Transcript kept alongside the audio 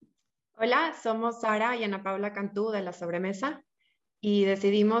Hola, somos Sara y Ana Paula Cantú de la Sobremesa y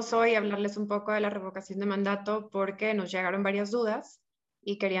decidimos hoy hablarles un poco de la revocación de mandato porque nos llegaron varias dudas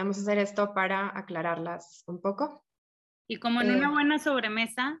y queríamos hacer esto para aclararlas un poco. Y como en una Eh, buena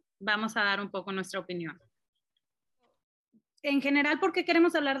sobremesa, vamos a dar un poco nuestra opinión. En general, ¿por qué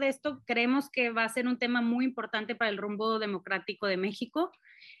queremos hablar de esto? Creemos que va a ser un tema muy importante para el rumbo democrático de México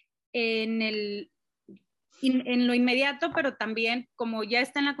en lo inmediato, pero también, como ya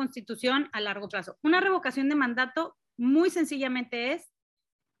está en la Constitución, a largo plazo. Una revocación de mandato, muy sencillamente, es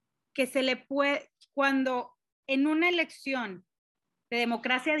que se le puede, cuando en una elección de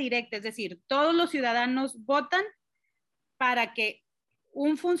democracia directa, es decir, todos los ciudadanos votan para que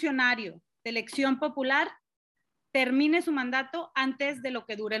un funcionario de elección popular termine su mandato antes de lo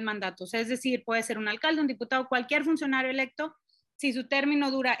que dure el mandato. O sea, es decir, puede ser un alcalde, un diputado, cualquier funcionario electo, si su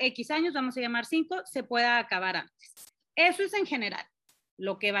término dura X años, vamos a llamar 5, se pueda acabar antes. Eso es en general.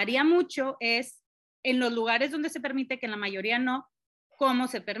 Lo que varía mucho es en los lugares donde se permite, que en la mayoría no, cómo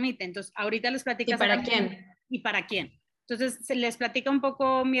se permite. Entonces, ahorita les ¿Y platicas para quién? y para quién. Entonces, se les platica un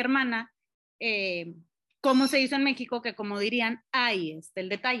poco mi hermana cómo se hizo en México, que como dirían, ahí está el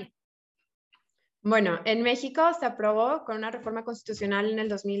detalle. Bueno, en México se aprobó con una reforma constitucional en el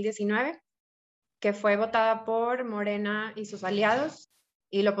 2019 que fue votada por Morena y sus aliados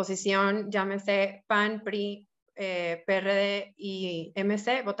y la oposición, llámese PAN, PRI, PRD y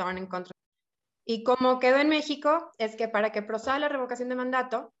MC, votaban en contra. Y como quedó en México, es que para que proceda la revocación de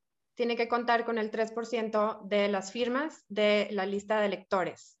mandato, tiene que contar con el 3% de las firmas de la lista de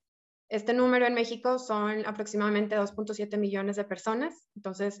electores. Este número en México son aproximadamente 2.7 millones de personas,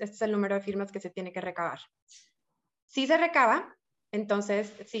 entonces este es el número de firmas que se tiene que recabar. Si se recaba,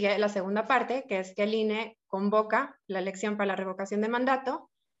 entonces sigue la segunda parte, que es que el INE convoca la elección para la revocación de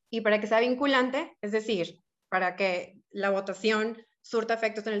mandato y para que sea vinculante, es decir, para que la votación surta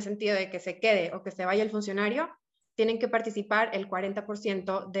efectos en el sentido de que se quede o que se vaya el funcionario, tienen que participar el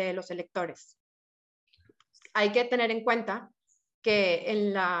 40% de los electores. Hay que tener en cuenta que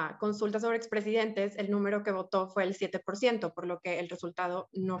en la consulta sobre expresidentes el número que votó fue el 7%, por lo que el resultado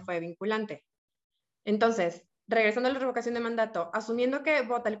no fue vinculante. Entonces, regresando a la revocación de mandato, asumiendo que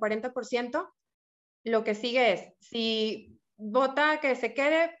vota el 40%, lo que sigue es, si vota que se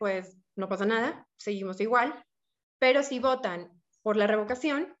quede, pues no pasa nada, seguimos igual, pero si votan por la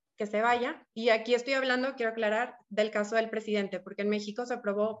revocación, que se vaya, y aquí estoy hablando, quiero aclarar, del caso del presidente, porque en México se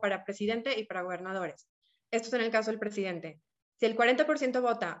aprobó para presidente y para gobernadores. Esto es en el caso del presidente. Si el 40%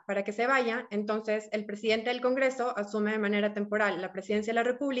 vota para que se vaya, entonces el presidente del Congreso asume de manera temporal la presidencia de la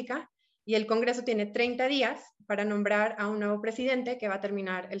República y el Congreso tiene 30 días para nombrar a un nuevo presidente que va a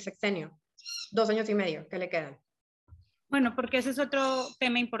terminar el sexenio. 2 años y medio que le quedan. Bueno, porque ese es otro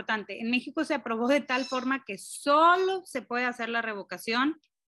tema importante. En México se aprobó de tal forma que solo se puede hacer la revocación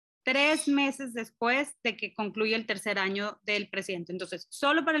 3 meses después de que concluya el tercer año del presidente. Entonces,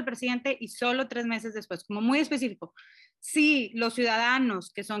 solo para el presidente y solo 3 meses después, como muy específico. Si los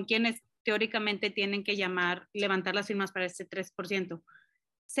ciudadanos, que son quienes teóricamente tienen que levantar las firmas para ese 3%,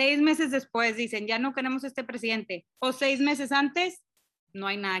 6 meses después dicen, ya no queremos este presidente, o 6 meses antes, no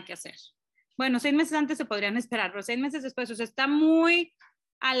hay nada que hacer. Bueno, 6 meses antes se podrían esperar, pero 6 meses después, o sea, está muy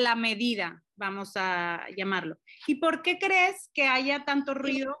a la medida, vamos a llamarlo. ¿Y por qué crees que haya tanto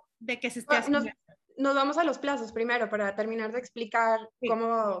ruido de que se esté haciendo? Nos vamos a los plazos primero para terminar de explicar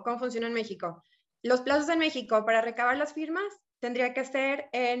cómo funciona en México. Los plazos en México para recabar las firmas tendría que ser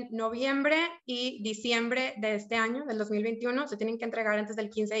en noviembre y diciembre de este año, del 2021. Se tienen que entregar antes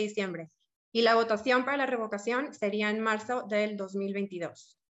del 15 de diciembre. Y la votación para la revocación sería en marzo del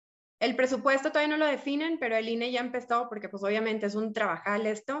 2022. El presupuesto todavía no lo definen, pero el INE ya empezó, porque pues obviamente es un trabajal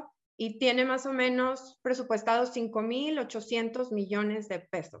esto, y tiene más o menos presupuestados 5,800 millones de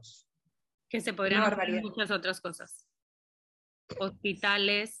pesos. Que se Una podrían usar en barbaridad. muchas otras cosas.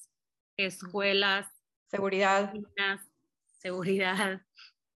 Hospitales, escuelas, Seguridad, minas, seguridad.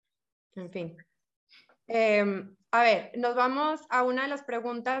 en fin. A ver, nos vamos a una de las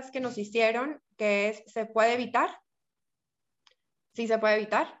preguntas que nos hicieron, que es, ¿se puede evitar? Sí se puede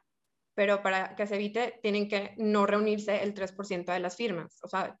evitar, pero para que se evite tienen que no reunirse el 3% de las firmas. O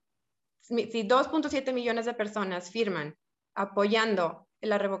sea, si 2.7 millones de personas firman apoyando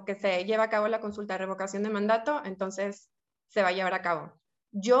que se lleva a cabo la consulta de revocación de mandato, entonces se va a llevar a cabo.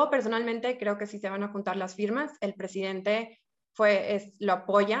 Yo personalmente creo que sí se van a juntar las firmas. El presidente lo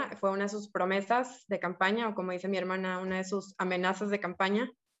apoya, fue una de sus promesas de campaña, o como dice mi hermana, una de sus amenazas de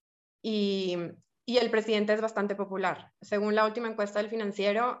campaña. Y, y el presidente es bastante popular. Según la última encuesta del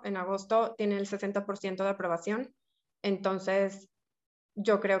Financiero, en agosto tiene el 60% de aprobación. Entonces,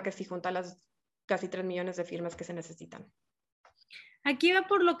 yo creo que sí junta las casi 3 millones de firmas que se necesitan. Aquí va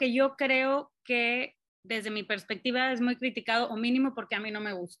por lo que yo creo que desde mi perspectiva es muy criticado, o mínimo porque a mí no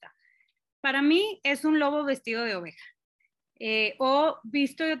me gusta. Para mí es un lobo vestido de oveja. O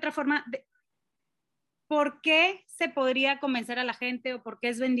visto de otra forma, ¿por qué se podría convencer a la gente o por qué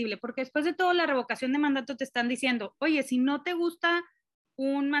es vendible? Porque después de todo la revocación de mandato te están diciendo, oye, si no te gusta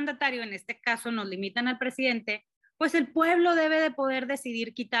un mandatario, en este caso nos limitan al presidente, pues el pueblo debe de poder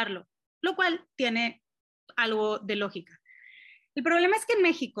decidir quitarlo, lo cual tiene algo de lógica. El problema es que en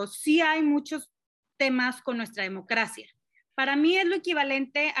México sí hay muchos temas con nuestra democracia. Para mí es lo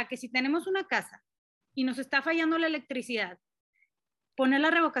equivalente a que si tenemos una casa y nos está fallando la electricidad, poner la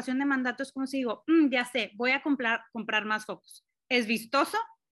revocación de mandato es como si digo, ya sé, voy a comprar más focos. Es vistoso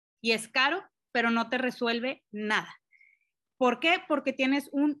y es caro, pero no te resuelve nada. ¿Por qué? Porque tienes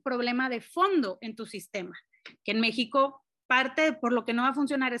un problema de fondo en tu sistema, que en México parte por lo que no va a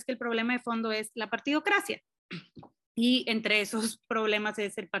funcionar es que el problema de fondo es la partidocracia. Y entre esos problemas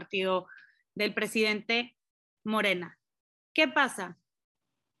es el partido del presidente Morena. ¿Qué pasa?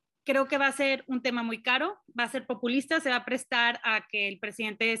 Creo que va a ser un tema muy caro, va a ser populista, se va a prestar a que el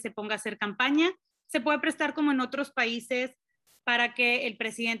presidente se ponga a hacer campaña, se puede prestar como en otros países para que el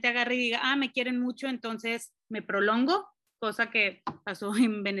presidente agarre y diga, me quieren mucho, entonces me prolongo, cosa que pasó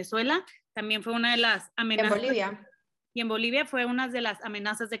en Venezuela, también fue una de las amenazas. En Bolivia. Y en Bolivia fue una de las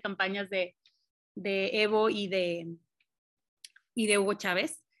amenazas de campañas de Evo y de Hugo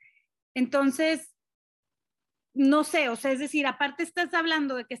Chávez. Entonces, no sé, o sea, es decir, aparte estás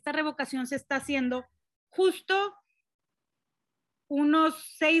hablando de que esta revocación se está haciendo justo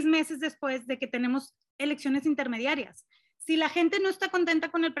unos 6 meses después de que tenemos elecciones intermediarias. Si la gente no está contenta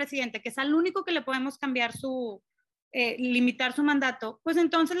con el presidente, que es al único que le podemos cambiar limitar su mandato, pues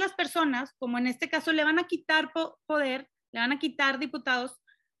entonces las personas, como en este caso, le van a quitar poder, le van a quitar diputados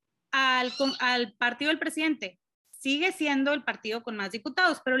al partido del presidente. Sigue siendo el partido con más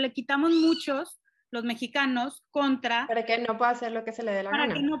diputados, pero le quitamos muchos los mexicanos contra... Para que no pueda hacer lo que se le dé la gana,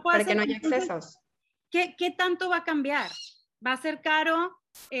 para que no haya excesos. ¿Qué tanto va a cambiar? ¿Va a ser caro?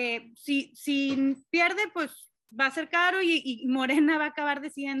 Si pierde, pues va a ser caro y Morena va a acabar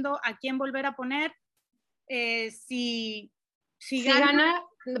decidiendo a quién volver a poner. Si gana,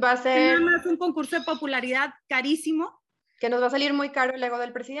 va a ser... nada más un concurso de popularidad carísimo. Que nos va a salir muy caro el ego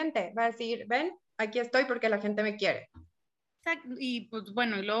del presidente. Va a decir, ven, aquí estoy porque la gente me quiere. Y pues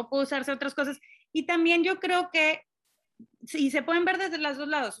bueno, y luego puede usarse otras cosas. Y también yo creo que, y se pueden ver desde los dos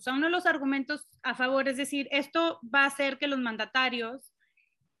lados, o sea, uno de los argumentos a favor es decir, esto va a hacer que los mandatarios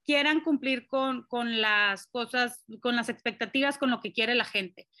quieran cumplir con las cosas, con las expectativas, con lo que quiere la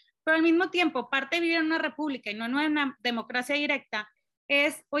gente. Pero al mismo tiempo, parte de vivir en una república y no en una democracia directa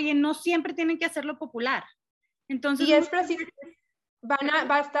es, oye, no siempre tienen que hacerlo popular. Entonces, y es precisamente,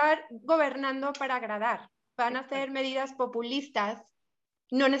 va a estar gobernando para agradar. Van a hacer medidas populistas,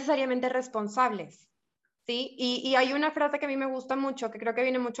 no necesariamente responsables. ¿Sí? Y hay una frase que a mí me gusta mucho, que creo que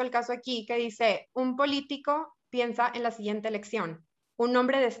viene mucho al caso aquí, que dice, un político piensa en la siguiente elección, un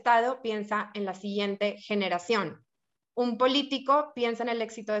hombre de Estado piensa en la siguiente generación, un político piensa en el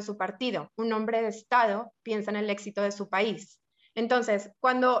éxito de su partido, un hombre de Estado piensa en el éxito de su país. Entonces,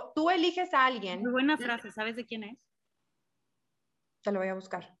 cuando tú eliges a alguien... Muy buena frase, ¿sabes de quién es? Te lo voy a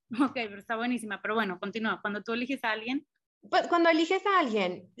buscar. Ok, pero está buenísima, pero bueno, continúa. Cuando tú eliges a alguien... Pues cuando eliges a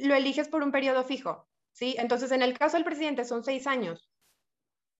alguien, lo eliges por un periodo fijo. ¿Sí? Entonces, en el caso del presidente son 6 años.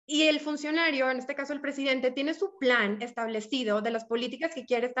 Y el funcionario, en este caso el presidente, tiene su plan establecido de las políticas que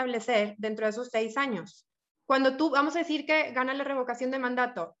quiere establecer dentro de esos 6 años. Cuando tú, vamos a decir que gana la revocación de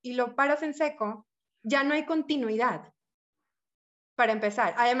mandato y lo paras en seco, ya no hay continuidad, para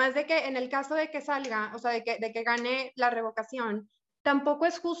empezar. Además de que en el caso de que salga, o sea, de que gane la revocación, tampoco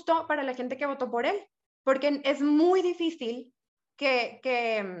es justo para la gente que votó por él, porque es muy difícil que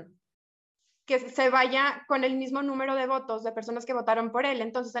se vaya con el mismo número de votos de personas que votaron por él.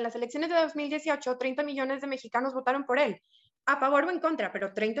 Entonces, en las elecciones de 2018, 30 millones de mexicanos votaron por él, a favor o en contra,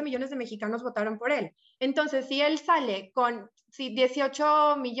 pero 30 millones de mexicanos votaron por él. Entonces, si él sale si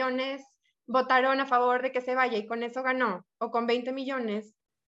 18 millones votaron a favor de que se vaya y con eso ganó, o con 20 millones,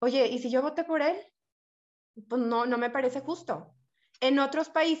 oye, ¿y si yo voté por él? Pues no me parece justo. En otros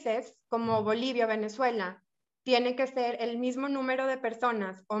países, como Bolivia, Venezuela, tiene que ser el mismo número de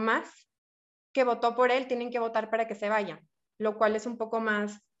personas o más que votó por él, tienen que votar para que se vaya, lo cual es un poco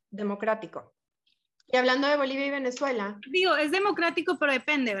más democrático. Y hablando de Bolivia y Venezuela... Digo, es democrático, pero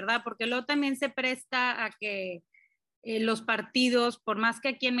depende, ¿verdad? Porque luego también se presta a que los partidos, por más que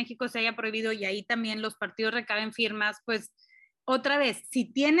aquí en México se haya prohibido y ahí también los partidos recaben firmas, pues otra vez, si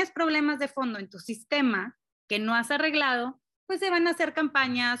tienes problemas de fondo en tu sistema que no has arreglado, pues se van a hacer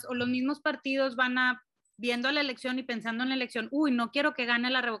campañas o los mismos partidos van a viendo la elección y pensando en la elección, uy, no quiero que gane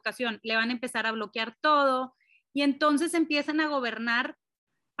la revocación, le van a empezar a bloquear todo y entonces empiezan a gobernar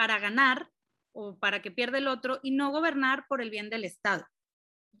para ganar o para que pierda el otro y no gobernar por el bien del Estado.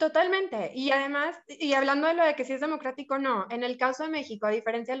 Totalmente. Y además, y hablando de lo de que si es democrático o no, en el caso de México, a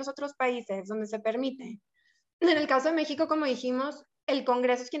diferencia de los otros países donde se permite, en el caso de México, como dijimos, el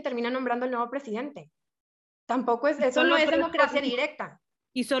Congreso es quien termina nombrando el nuevo presidente. Tampoco es, eso no es democracia directa.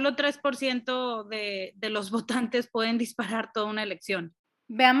 Y solo 3% de los votantes pueden disparar toda una elección.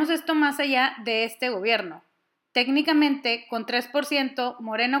 Veamos esto más allá de este gobierno. Técnicamente, con 3%,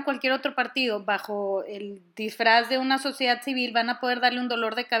 Morena o cualquier otro partido, bajo el disfraz de una sociedad civil, van a poder darle un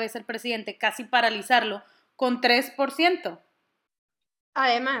dolor de cabeza al presidente, casi paralizarlo, con 3%.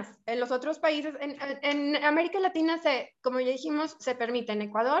 Además, en los otros países, en América Latina, como ya dijimos, se permite en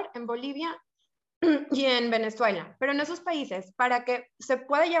Ecuador, en Bolivia y en Venezuela. Pero en esos países, para que se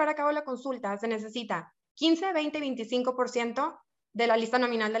pueda llevar a cabo la consulta, se necesita 15, 20, 25% de la lista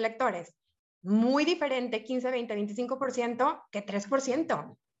nominal de electores. Muy diferente 15, 20, 25% que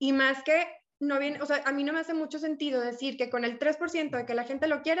 3%. Y más que no viene, o sea, a mí no me hace mucho sentido decir que con el 3% de que la gente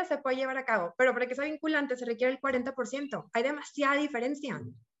lo quiera se puede llevar a cabo, pero para que sea vinculante se requiere el 40%. Hay demasiada diferencia.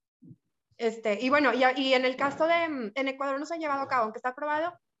 Y bueno, y en el caso de en Ecuador no se ha llevado a cabo, aunque está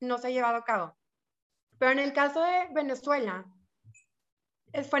aprobado, no se ha llevado a cabo. Pero en el caso de Venezuela,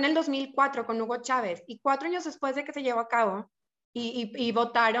 fue en el 2004 con Hugo Chávez, y 4 años después de que se llevó a cabo, y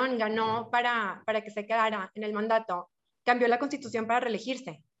votaron, ganó para que se quedara en el mandato, cambió la constitución para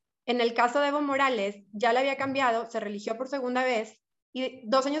reelegirse. En el caso de Evo Morales, ya le había cambiado, se reeligió por segunda vez, y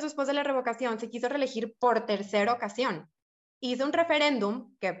 2 años después de la revocación se quiso reelegir por tercera ocasión. Hizo un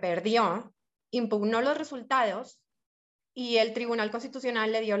referéndum que perdió, impugnó los resultados, y el Tribunal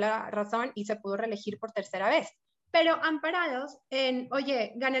Constitucional le dio la razón y se pudo reelegir por tercera vez. Pero amparados en,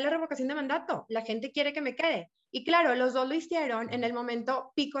 oye, gané la revocación de mandato, la gente quiere que me quede. Y claro, los dos lo hicieron en el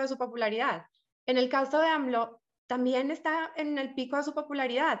momento pico de su popularidad. En el caso de AMLO, también está en el pico de su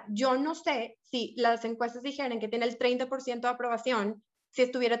popularidad. Yo no sé si las encuestas dijeran que tiene el 30% de aprobación, si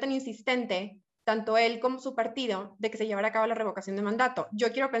estuviera tan insistente, tanto él como su partido, de que se llevara a cabo la revocación de mandato.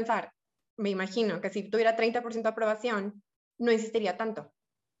 Yo quiero pensar, me imagino que si tuviera 30% de aprobación, no insistiría tanto.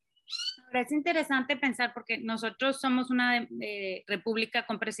 Ahora es interesante pensar porque nosotros somos una república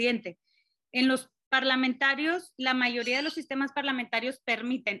con presidente. En los parlamentarios, la mayoría de los sistemas parlamentarios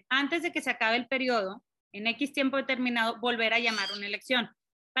permiten, antes de que se acabe el periodo, en X tiempo determinado, volver a llamar una elección.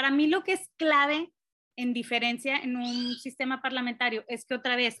 Para mí lo que es clave en diferencia en un sistema parlamentario es que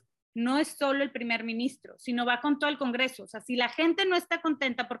otra vez no es solo el primer ministro, sino va con todo el Congreso. O sea, si la gente no está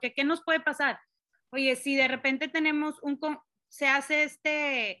contenta, porque ¿qué nos puede pasar? Oye, si de repente tenemos se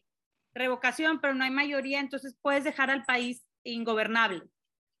hace revocación, pero no hay mayoría, entonces puedes dejar al país ingobernable,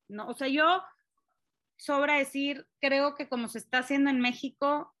 ¿no? O sea, yo sobra decir, creo que como se está haciendo en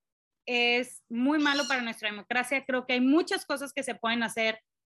México es muy malo para nuestra democracia. Creo que hay muchas cosas que se pueden hacer,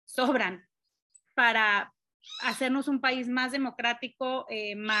 sobran, para hacernos un país más democrático,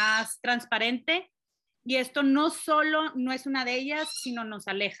 más transparente, y esto no solo no es una de ellas, sino nos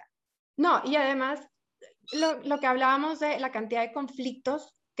aleja. No, y además, lo que hablábamos de la cantidad de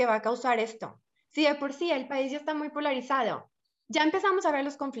conflictos que va a causar esto. Si de por sí el país ya está muy polarizado, ya empezamos a ver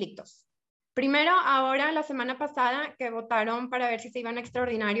los conflictos. Primero, ahora, la semana pasada, que votaron para ver si se iban a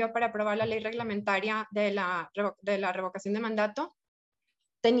extraordinario para aprobar la ley reglamentaria de la revocación de mandato,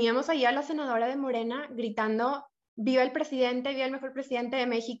 teníamos ahí a la senadora de Morena gritando, viva el presidente, viva el mejor presidente de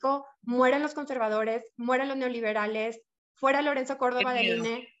México, mueran los conservadores, mueran los neoliberales, fuera Lorenzo Córdoba del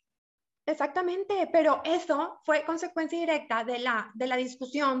INE. Exactamente, pero eso fue consecuencia directa de la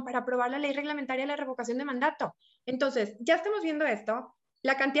discusión para aprobar la ley reglamentaria de la revocación de mandato. Entonces, ya estamos viendo esto,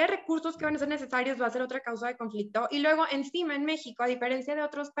 la cantidad de recursos que van a ser necesarios va a ser otra causa de conflicto, y luego encima en México, a diferencia de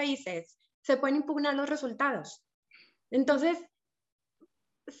otros países, se pueden impugnar los resultados. Entonces,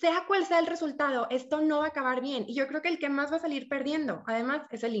 sea cual sea el resultado, esto no va a acabar bien, y yo creo que el que más va a salir perdiendo, además,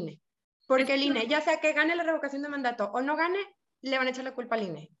 es el INE. Porque el INE, ya sea que gane la revocación de mandato o no gane, le van a echar la culpa al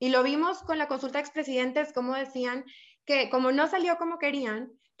INE. Y lo vimos con la consulta de expresidentes, como decían que como no salió como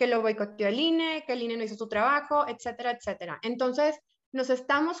querían, que lo boicoteó el INE, que el INE no hizo su trabajo, etcétera, etcétera. Entonces, nos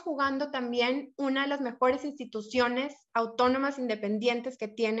estamos jugando también una de las mejores instituciones autónomas independientes que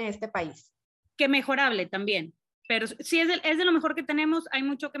tiene este país. Que mejorable también. Pero sí es de lo mejor que tenemos, hay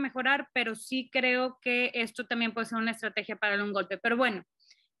mucho que mejorar, pero sí creo que esto también puede ser una estrategia para dar un golpe. Pero bueno,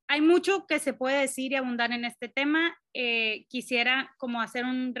 hay mucho que se puede decir y abundar en este tema. Quisiera como hacer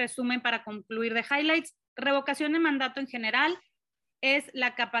un resumen para concluir de highlights. Revocación de mandato en general es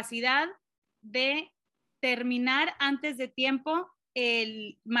la capacidad de terminar antes de tiempo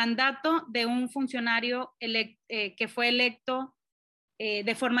el mandato de un funcionario que fue electo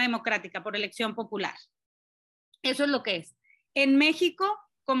de forma democrática, por elección popular. Eso es lo que es. En México,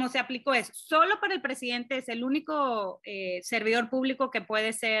 como se aplicó es, solo para el presidente es el único servidor público que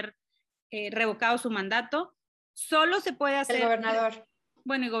puede ser revocado su mandato. Solo se puede hacer... El gobernador.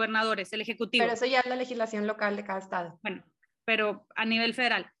 Bueno, y gobernadores, el ejecutivo. Pero eso ya es la legislación local de cada estado. Bueno, pero a nivel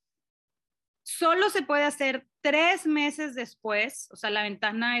federal. Solo se puede hacer 3 meses después, o sea, la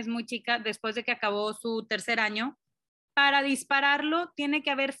ventana es muy chica, después de que acabó su tercer año. Para dispararlo, tiene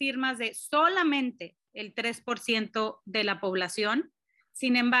que haber firmas de solamente el 3% de la población.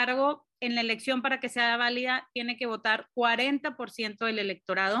 Sin embargo, en la elección, para que sea válida, tiene que votar 40% del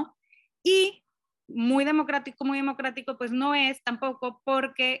electorado. Y muy democrático, pues no es tampoco,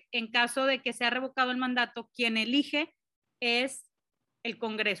 porque en caso de que sea revocado el mandato, quien elige es el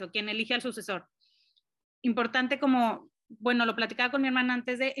Congreso, quien elige al sucesor. Importante, como, bueno, lo platicaba con mi hermana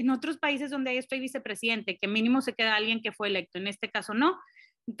antes de, en otros países donde estoy vicepresidente, que mínimo se queda alguien que fue electo, en este caso no.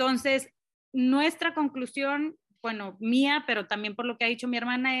 Entonces, nuestra conclusión, bueno, mía, pero también por lo que ha dicho mi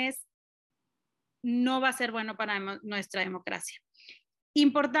hermana, es no va a ser bueno para nuestra democracia.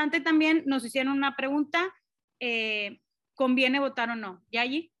 Importante también, nos hicieron una pregunta, ¿conviene votar o no?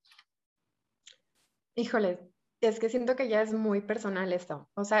 ¿Yayi? Híjole, es que siento que ya es muy personal esto.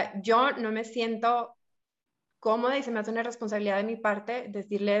 O sea, yo no me siento cómoda y se me hace una responsabilidad de mi parte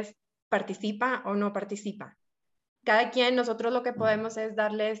decirles participa o no participa. Cada quien, nosotros lo que podemos es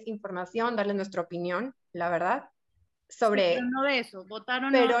darles información, darles nuestra opinión, la verdad, sobre... Sí, pero no de eso, votar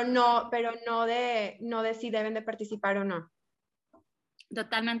o no. Pero no de si deben de participar o no.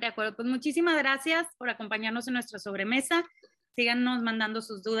 Totalmente de acuerdo. Pues muchísimas gracias por acompañarnos en nuestra sobremesa. Síganos mandando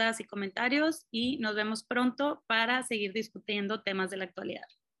sus dudas y comentarios y nos vemos pronto para seguir discutiendo temas de la actualidad.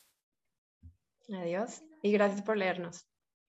 Adiós y gracias por leernos.